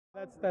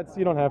That's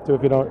you don't have to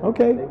if you don't.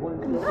 Okay.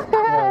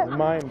 Yeah,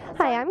 mine.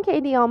 Hi, I'm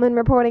Katie Ullman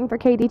reporting for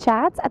Katie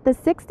Chats at the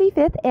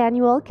 65th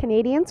Annual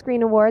Canadian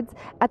Screen Awards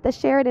at the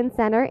Sheridan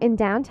Centre in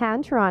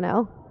downtown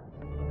Toronto.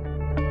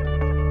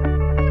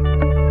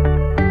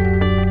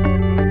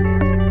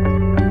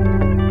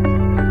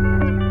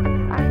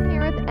 I'm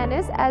here with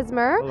Ennis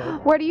Esmer. Hello.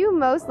 What are you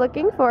most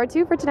looking forward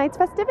to for tonight's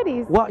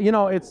festivities? Well, you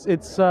know, it's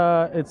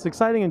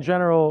exciting in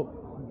general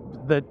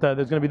that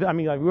there's going to be. I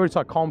mean, like, we already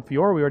saw Calm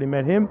Fiore. We already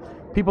met him.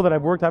 People that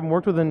haven't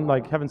worked with and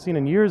haven't seen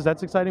in years.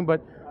 That's exciting.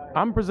 But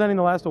I'm presenting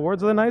the last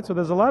awards of the night, so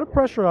there's a lot of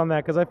pressure on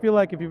that because I feel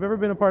like if you've ever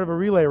been a part of a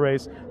relay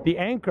race, the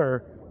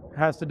anchor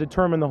has to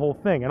determine the whole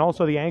thing, and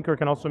also the anchor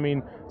can also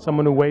mean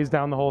someone who weighs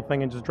down the whole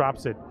thing and just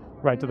drops it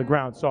right to the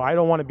ground. So I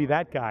don't want to be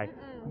that guy,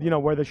 you know,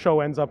 where the show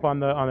ends up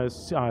on a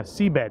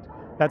seabed.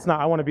 That's not.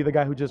 I want to be the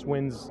guy who just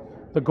wins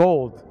the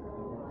gold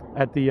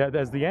at the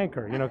as the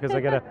anchor, you know, because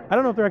I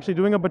don't know if they're actually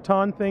doing a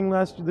baton thing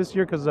this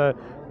year because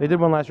they did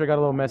one last year, got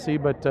a little messy,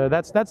 but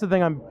that's the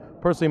thing I'm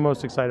personally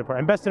most excited for.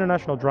 And Best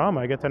International Drama,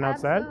 I get to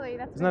announce Absolutely,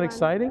 that. that's Isn't that fun.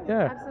 exciting? Yeah.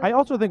 Absolutely. I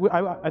also think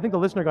I think the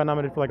listener got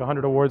nominated for like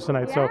 100 awards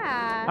tonight, so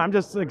Yeah. I'm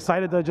just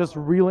excited to just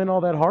reel in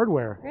all that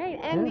hardware. Great,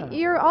 and Yeah.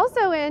 you're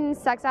also in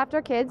Sex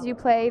After Kids. You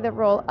play the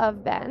role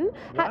of Ben.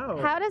 Wow.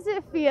 How does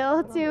it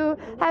feel to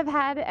have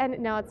had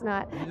no, it's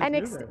not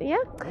that. yeah?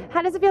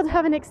 How does it feel to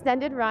have an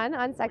extended run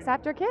on Sex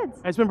After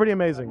Kids? It's been pretty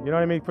amazing. You know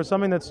what I mean? For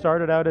something that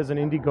started out as an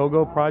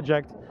Indiegogo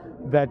project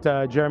that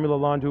Jeremy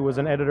Lalonde, who was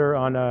an editor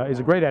on, is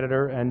a great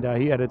editor, and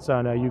he edits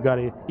on You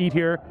Gotta Eat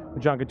Here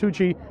with John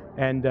Catucci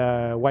and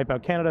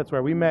Wipeout Canada. That's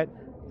where we met.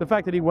 The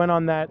fact that he went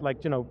on that,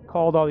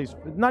 called all these,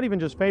 not even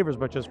just favors,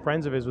 but just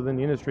friends of his within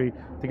the industry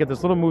to get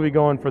this little movie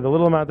going for the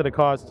little amount that it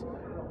cost.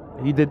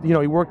 He did, he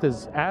worked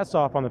his ass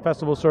off on the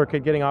festival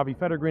circuit, getting Avi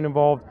Federgreen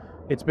involved.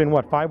 It's been,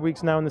 5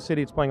 weeks now in the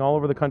city. It's playing all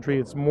over the country.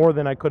 It's more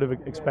than I could have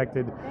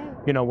expected,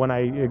 when I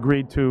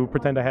agreed to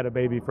pretend I had a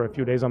baby for a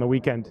few days on the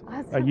weekend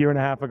a year and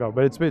a half ago.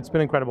 But it's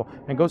been incredible.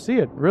 And go see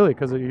it, really,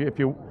 because if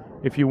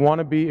you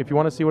want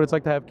to see what it's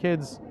like to have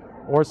kids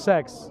or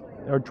sex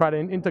or try to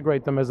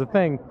integrate them as a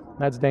thing,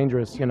 that's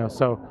dangerous,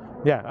 So,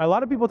 yeah, a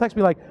lot of people text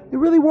me like, it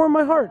really warmed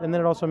my heart. And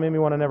then it also made me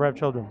want to never have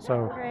children.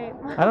 So Great.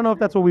 I don't know if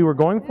that's what we were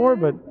going for,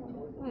 but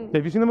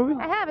have you seen the movie?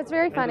 I have. It's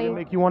very funny. Did it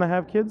make you want to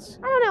have kids?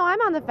 I don't know.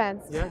 I'm on the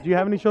fence. Yeah. Do you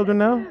have any children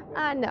now?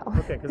 No.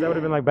 Okay, because that would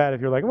have been bad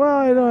if you're like,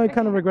 well, I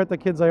kind of regret the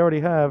kids I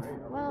already have.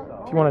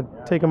 Well, If you want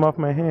to take them off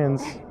my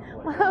hands.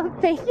 well,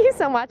 thank you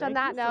so much on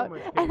that Thank you so note,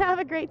 much, and have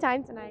a great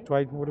time tonight.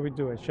 What do we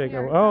do? I shake.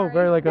 You're Oh, sorry.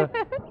 very like a.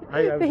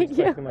 I was Thank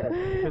you. expecting like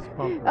a fist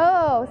pump.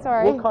 Oh,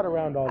 sorry. We'll cut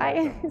around all that.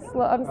 I'm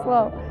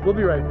slow. We'll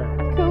be right back.